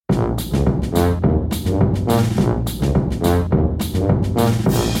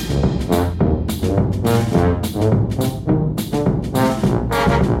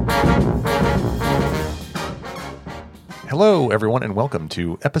Hello, everyone, and welcome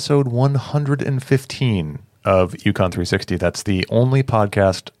to episode 115 of UConn 360. That's the only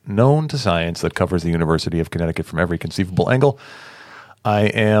podcast known to science that covers the University of Connecticut from every conceivable angle. I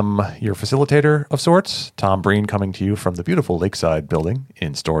am your facilitator of sorts, Tom Breen, coming to you from the beautiful Lakeside building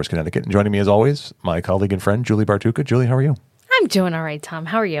in Storrs, Connecticut. And joining me, as always, my colleague and friend, Julie Bartuca. Julie, how are you? I'm doing all right, Tom.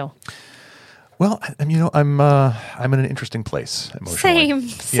 How are you? Well, I'm in an interesting place emotionally.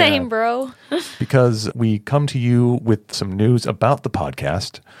 Same, bro. Because we come to you with some news about the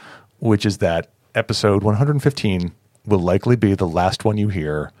podcast, which is that episode 115 will likely be the last one you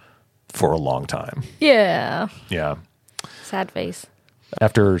hear for a long time. Yeah. Yeah. Sad face.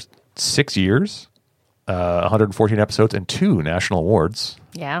 After 6 years, 114 episodes, and 2 national awards.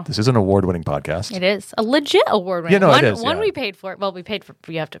 Yeah. This is an award-winning podcast. It is. A legit award winning. Yeah, no, one, it is. One yeah. we paid for. Well,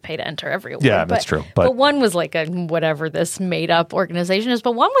 you have to pay to enter every award. Yeah, that's true. But one was like a whatever this made-up organization is,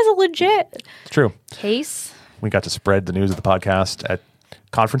 but one was a legit True. case. We got to spread the news of the podcast at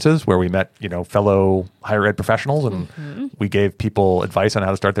conferences where we met, fellow higher ed professionals, and we gave people advice on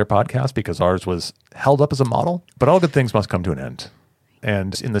how to start their podcast because ours was held up as a model. But all good things must come to an end.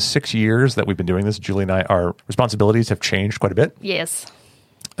 And in the 6 years that we've been doing this, Julie and I, our responsibilities have changed quite a bit. Yes.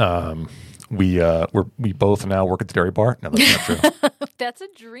 We both now work at the Dairy Bar. No, that's not true. That's a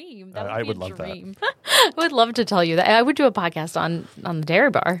dream. I would love dream. I would love to tell you that. I would do a podcast on the Dairy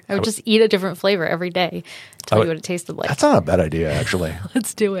Bar. I would just eat a different flavor every day. Tell you what it tasted like. That's not a bad idea, actually.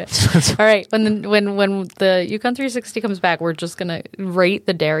 Let's do it. All right. When the UConn 360 comes back, we're just gonna rate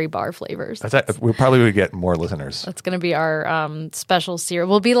the Dairy Bar flavors. We'll probably get more listeners. That's gonna be our special series.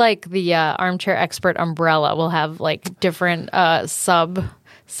 We'll be like the Armchair Expert umbrella. We'll have like different sub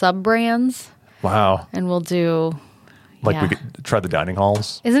brands. Wow. And we'll do. We could try the dining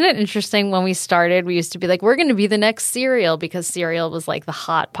halls. Isn't it interesting? When we started, we used to be like, we're going to be the next Serial because Serial was like the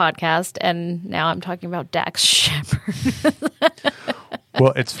hot podcast. And now I'm talking about Dax Shepard.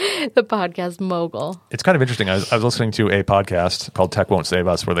 Well, it's the podcast mogul. It's kind of interesting. I was listening to a podcast called Tech Won't Save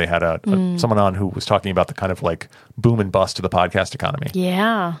Us where they had someone on who was talking about the kind of like boom and bust of the podcast economy.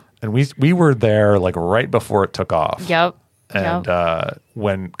 Yeah. And we were there like right before it took off. Yep. And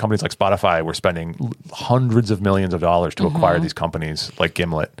when companies like Spotify were spending hundreds of millions of dollars to acquire these companies like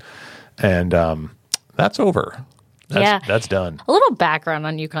Gimlet. And that's over. That's done. A little background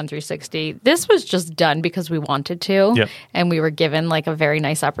on UConn 360. This was just done because we wanted to. Yep. And we were given like a very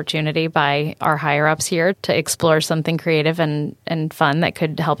nice opportunity by our higher-ups here to explore something creative and fun that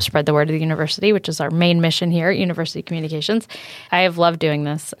could help spread the word of the university, which is our main mission here at University Communications. I have loved doing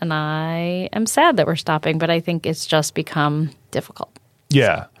this, and I am sad that we're stopping, but I think it's just become difficult.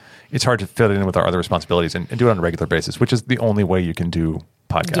 Yeah. It's hard to fit it in with our other responsibilities and do it on a regular basis, which is the only way you can do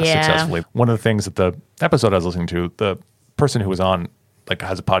podcasts successfully. One of the things that the episode I was listening to, the person who was on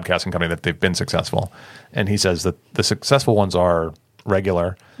has a podcasting company that they've been successful. And he says that the successful ones are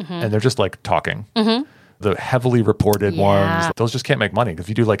regular and they're just like talking. The heavily reported ones, those just can't make money. If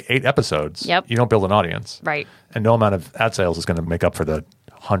you do like 8 episodes, you don't build an audience. Right. And no amount of ad sales is going to make up for the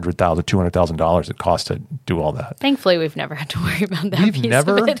 $100,000, $200,000 it costs to do all that. Thankfully, we've never had to worry about that. We've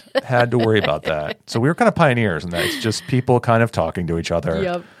never had to worry about that. So we were kind of pioneers in that. It's just people kind of talking to each other.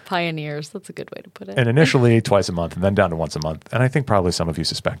 Yep, pioneers. That's a good way to put it. And initially twice a month and then down to once a month. And I think probably some of you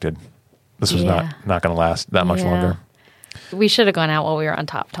suspected this was not going to last that much longer. We should have gone out while we were on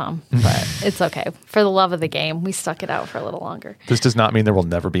top, Tom, but it's okay. For the love of the game, we stuck it out for a little longer. This does not mean there will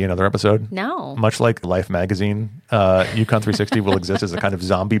never be another episode. No. Much like Life magazine, UConn 360 will exist as a kind of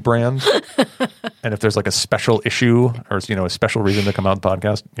zombie brand. And if there's like a special issue or a special reason to come out the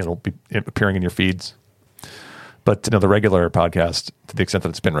podcast, it'll be appearing in your feeds. But the regular podcast, to the extent that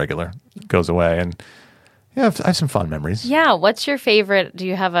it's been regular, goes away. And I have some fun memories. Yeah. What's your favorite? Do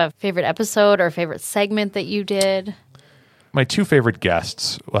you have a favorite episode or a favorite segment that you did? My 2 favorite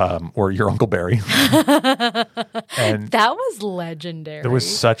guests were your Uncle Barry. And that was legendary. It was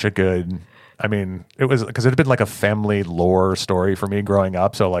such a good, it was because it had been like a family lore story for me growing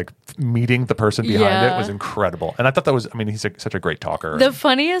up. So like meeting the person behind it was incredible. And I thought that was, he's such a great talker. The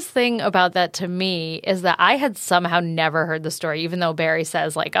funniest thing about that to me is that I had somehow never heard the story, even though Barry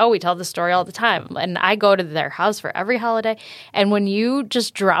says like, oh, we tell the story all the time. And I go to their house for every holiday. And when you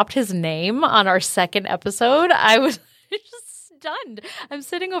just dropped his name on our second episode, I was just stunned. I'm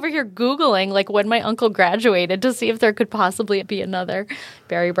sitting over here Googling like when my uncle graduated to see if there could possibly be another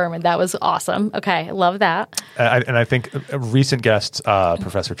Barry Berman. That was awesome. Okay, I love that. And I think a recent guest,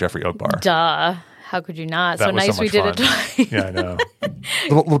 Professor Jeffrey Oakbar. Duh. How could you not? That so nice so we did fun. it twice. Yeah, I know.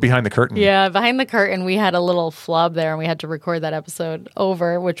 A little behind the curtain. Yeah, behind the curtain. We had a little flub there and we had to record that episode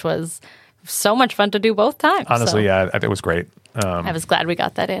over, which was so much fun to do both times. Honestly, yeah, it was great. I was glad we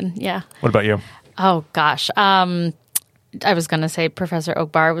got that in. Yeah. What about you? Oh, gosh. I was going to say Professor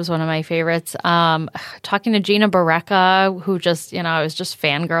Oakbar was one of my favorites. Talking to Gina Barreca, who just, I was just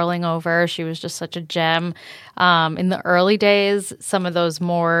fangirling over. She was just such a gem. In the early days, some of those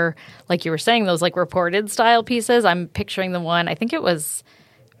more, like you were saying, those like reported style pieces, I'm picturing the one, I think it was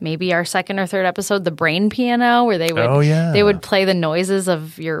maybe our second or third episode, the brain piano, where they would play the noises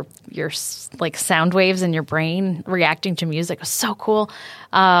of your like sound waves in your brain reacting to music. It was so cool.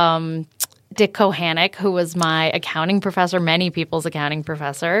 Dick Kohanek, who was my accounting professor, many people's accounting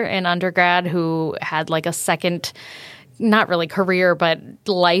professor in undergrad, who had like a second, not really career, but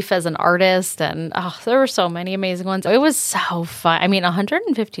life as an artist. And there were so many amazing ones. It was so fun. I mean,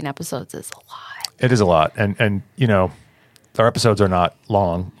 115 episodes is a lot. It is a lot. And our episodes are not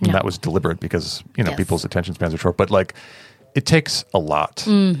long. And that was deliberate because, Yes. people's attention spans are short. But like, it takes a lot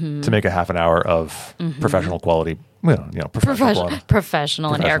to make a half an hour of professional quality,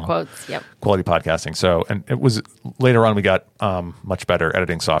 Professional in air quotes. Yep. quality podcasting. So, and it was later on we got much better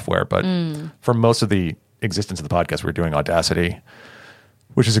editing software. But for most of the existence of the podcast, we were doing Audacity,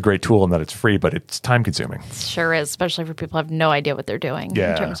 which is a great tool in that it's free, but it's time consuming. It sure is, especially for people who have no idea what they're doing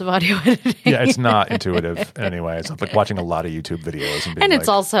in terms of audio editing. Yeah, it's not intuitive anyway. It's like watching a lot of YouTube videos. And it's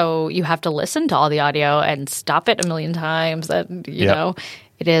also, you have to listen to all the audio and stop it a million times. And, you know,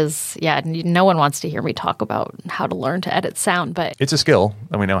 it is, no one wants to hear me talk about how to learn to edit sound, but it's a skill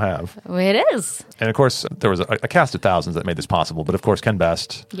that we now have. It is. And of course, there was a cast of thousands that made this possible. But of course, Ken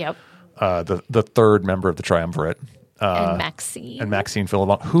Best, the third member of the triumvirate, and Maxine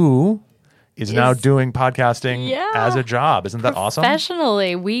Philibon, who is now doing podcasting as a job. Isn't that awesome?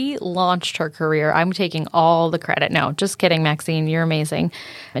 Professionally, we launched her career. I'm taking all the credit. No, just kidding, Maxine. You're amazing.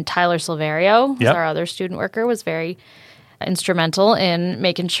 And Tyler Silverio, who's our other student worker, was very instrumental in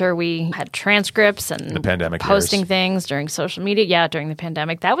making sure we had transcripts and the pandemic posting years. Things during social media. Yeah, during the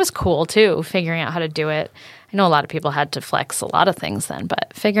pandemic. That was cool, too, figuring out how to do it. I know a lot of people had to flex a lot of things then,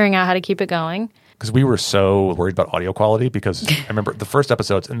 but figuring out how to keep it going. Because we were so worried about audio quality because I remember the first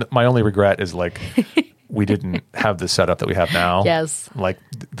episodes, and my only regret is like we didn't have the setup that we have now. Yes. Like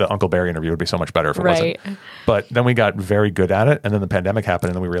the Uncle Barry interview would be so much better if it wasn't. But then we got very good at it, and then the pandemic happened,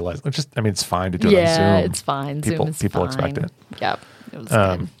 and then we realized, it's fine to do it on Zoom. Yeah, it's fine. People fine. expect it. Yep. It was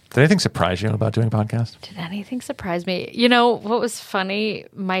good. Did anything surprise you about doing a podcast? Did anything surprise me? You know, what was funny?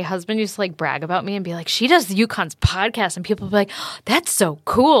 My husband used to like brag about me and be like, she does UConn's podcast. And people would be like, oh, that's so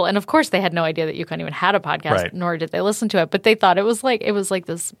cool. And of course, they had no idea that UConn even had a podcast, nor did they listen to it. But they thought it was like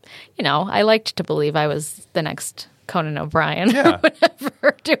this, I liked to believe I was the next Conan O'Brien or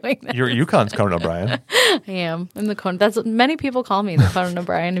whatever doing that. You're UConn's Conan O'Brien. I am. I'm the Conan. That's what many people call me, the Conan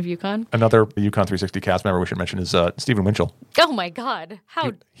O'Brien of UConn. Another UConn 360 cast member we should mention is Stephen Winchell. Oh my God.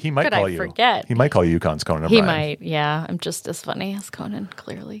 How he might could call I you. forget? He might call you UConn's Conan O'Brien. He might, yeah. I'm just as funny as Conan,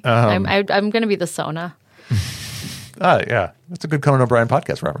 clearly. I'm going to be the Sona. Yeah. That's a good Conan O'Brien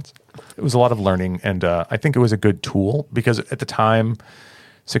podcast reference. It was a lot of learning, and I think it was a good tool because at the time,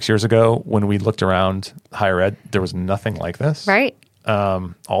 6 years ago, when we looked around higher ed, there was nothing like this. Right.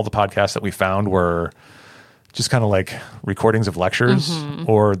 All the podcasts that we found were just kind of like recordings of lectures,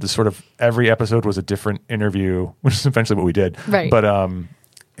 or the sort of every episode was a different interview, which is eventually what we did. Right. But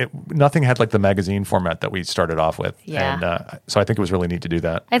nothing had like the magazine format that we started off with. Yeah. And so I think it was really neat to do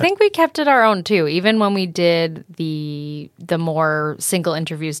that. I think we kept it our own too, even when we did the more single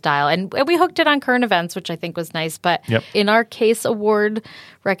interview style. And we hooked it on current events, which I think was nice. But in our case award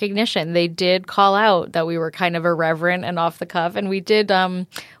recognition, they did call out that we were kind of irreverent and off the cuff. And we did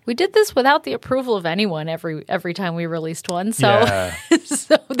this without the approval of anyone every time we released one. So,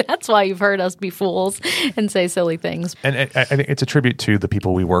 so that's why you've heard us be fools and say silly things. And I think it's a tribute to the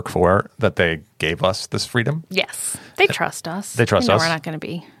people we work for that they gave us this freedom. Yes. They trust us. They trust us. We're not going to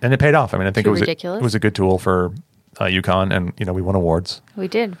be. And it paid off. I mean, I think it was ridiculous. It was a good tool for UConn, and we won awards. We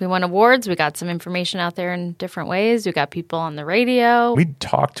did. We won awards. We got some information out there in different ways. We got people on the radio. We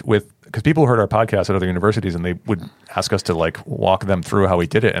talked with, because people heard our podcast at other universities, and they would ask us to like walk them through how we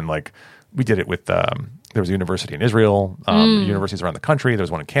did it. And like we did it with there was a university in Israel, universities around the country. There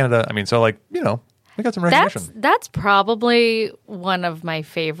was one in Canada. I mean, so like we got some recognition. That's probably one of my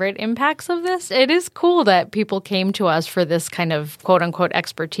favorite impacts of this. It is cool that people came to us for this kind of quote unquote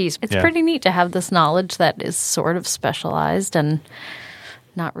expertise. It's pretty neat to have this knowledge that is sort of specialized and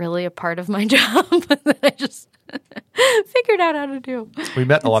not really a part of my job that I just figured out how to do. We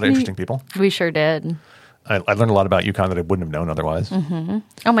met a lot of interesting people. We sure did. I learned a lot about UConn that I wouldn't have known otherwise. Mm-hmm.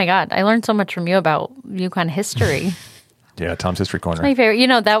 Oh my God. I learned so much from you about UConn history. Yeah, Tom's History Corner. My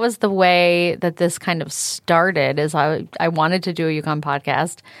favorite. That was the way that this kind of started. Is I wanted to do a UConn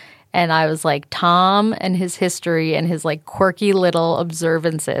podcast, And I was like, Tom and his history and his like quirky little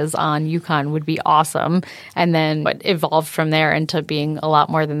observances on UConn would be awesome. And then it evolved from there into being a lot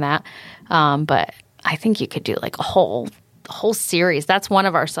more than that. But I think you could do like a whole series. That's one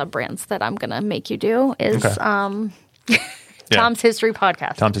of our sub-brands that I'm going to make you do is Tom's History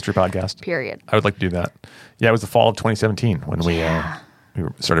Podcast. Tom's History Podcast. Period. I would like to do that. Yeah, it was the fall of 2017 when we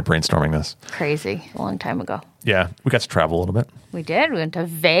started brainstorming this. Crazy. A long time ago. Yeah, we got to travel a little bit. We did. We went to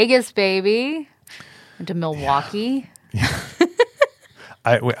Vegas, baby. Went to Milwaukee. Yeah.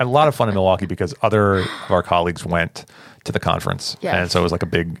 I had a lot of fun in Milwaukee because other of our colleagues went to the conference. Yes. And so it was like a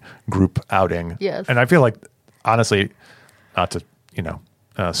big group outing. Yes. And I feel like, honestly, not to,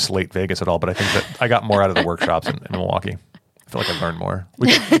 slate Vegas at all, but I think that I got more out of the workshops in Milwaukee. I feel like I learned more. We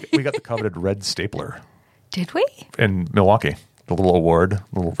got the coveted red stapler. Did we? In Milwaukee. The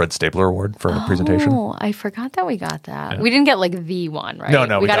little red stapler award for a presentation. Oh, I forgot that we got that. Yeah. We didn't get like the one, right?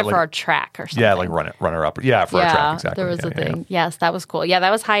 No, we got it for our track or something. Yeah, like runner up. Yeah, for our track, exactly. There was a thing. Yeah. Yes, that was cool. Yeah, that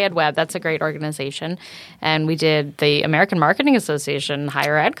was High Ed Web. That's a great organization. And we did the American Marketing Association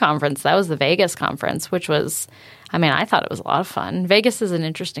Higher Ed Conference. That was the Vegas conference, which was, I thought it was a lot of fun. Vegas is an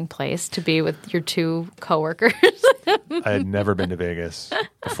interesting place to be with your two coworkers. I had never been to Vegas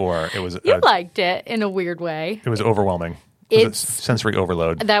before. It was You liked it in a weird way. It was overwhelming. It's sensory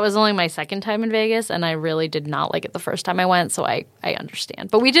overload. That was only my second time in Vegas, and I really did not like it the first time I went, so I understand.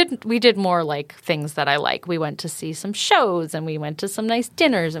 But we did more like things that I like. We went to see some shows, and we went to some nice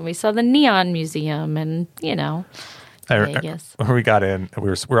dinners, and we saw the Neon Museum, and Vegas. When we got in,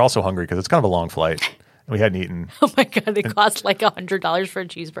 we were also hungry because it's kind of a long flight. We hadn't eaten. Oh my God, it cost like $100 for a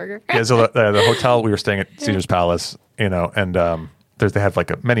cheeseburger. Yeah, so the hotel, we were staying at Caesar's Palace, and they have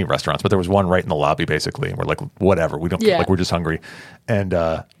like many restaurants, but there was one right in the lobby basically, and we're like, whatever, we don't like, we're just hungry. And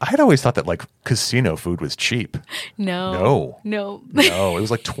I had always thought that like casino food was cheap. No, it was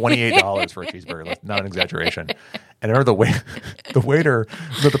like $28 for a cheeseburger. That's not an exaggeration. And I remember the waiter,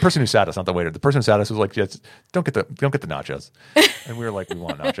 the person who sat us, not the waiter, the person who sat us was like, yes, don't get the nachos. And we were like, we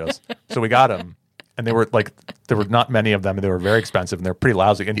want nachos, so we got them. And they were like, there were not many of them, and they were very expensive, and they were pretty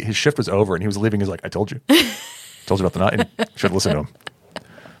lousy. And his shift was over, and he was leaving. He's like, I told you about the nachos. You should listen to him.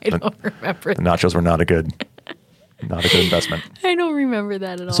 I don't remember. The nachos were not a good investment. I don't remember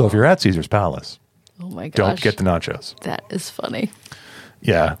that at all. So if you're at Caesar's Palace, oh my gosh, don't get the nachos. That is funny.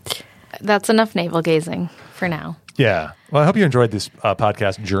 Yeah. That's enough navel gazing for now. Yeah. Well, I hope you enjoyed this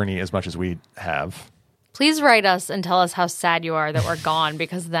podcast journey as much as we have. Please write us and tell us how sad you are that we're gone,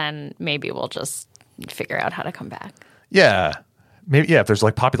 because then maybe we'll just figure out how to come back. Yeah. Maybe. Yeah. If there's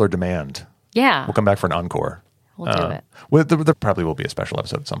like popular demand. Yeah. We'll come back for an encore. We'll do it. Well, there probably will be a special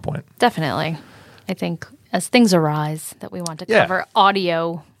episode at some point. Definitely. I think as things arise that we want to cover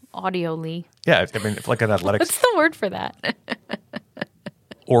audioly. Yeah. If like an athletics. What's the word for that?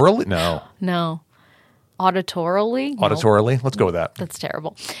 Orally? No. Auditorily? Auditorily? Let's go with that. That's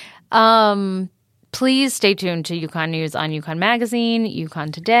terrible. Please stay tuned to UConn News on UConn Magazine,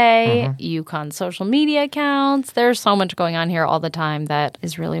 UConn Today, UConn social media accounts. There's so much going on here all the time that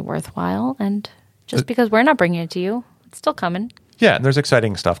is really worthwhile. And just because we're not bringing it to you, it's still coming. Yeah, and there's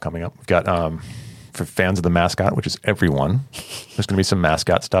exciting stuff coming up. We've got, for fans of the mascot, which is everyone, there's going to be some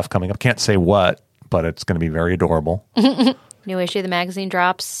mascot stuff coming up. Can't say what, but it's going to be very adorable. New issue of the magazine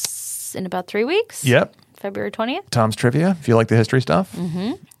drops in about 3 weeks. Yep. February 20th. Tom's Trivia, if you like the history stuff.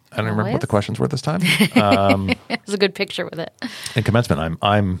 Mm-hmm. I don't remember what the questions were this time. There's a good picture with it. In commencement,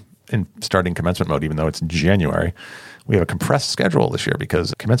 I'm in starting commencement mode, even though it's January. We have a compressed schedule this year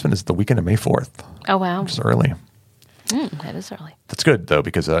because commencement is the weekend of May 4th. Oh, wow. Which is early. That is early. That's good, though,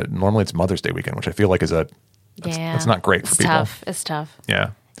 because normally it's Mother's Day weekend, which I feel like that's not great for people. It's tough. Yeah.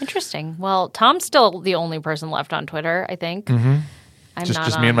 Interesting. Well, Tom's still the only person left on Twitter, I think. Mm-hmm.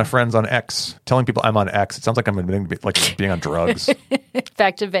 Just me and my friends on X. Telling people I'm on X. It sounds like I'm admitting to being on drugs.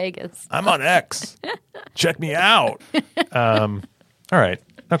 Back to Vegas. I'm on X. Check me out. All right.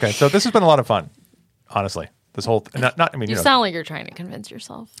 Okay. So this has been a lot of fun, honestly. This whole you sound like you're trying to convince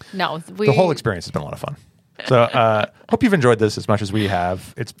yourself. No, the whole experience has been a lot of fun. So hope you've enjoyed this as much as we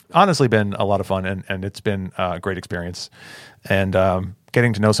have. It's honestly been a lot of fun, and it's been a great experience. And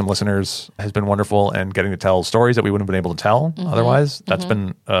getting to know some listeners has been wonderful, and getting to tell stories that we wouldn't have been able to tell otherwise, that's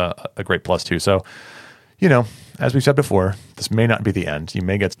been a great plus too. So, as we've said before, this may not be the end. You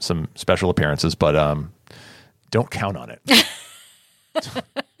may get some special appearances, but don't count on it.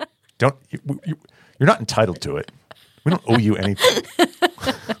 You're not entitled to it. We don't owe you anything.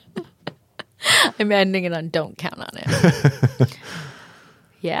 I'm ending it on don't count on it.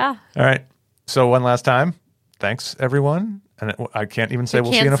 Yeah. All right. So one last time, thanks everyone. And I can't even say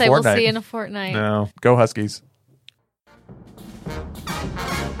we'll see you in a fortnight. We'll see you in a fortnight. No. Go Huskies.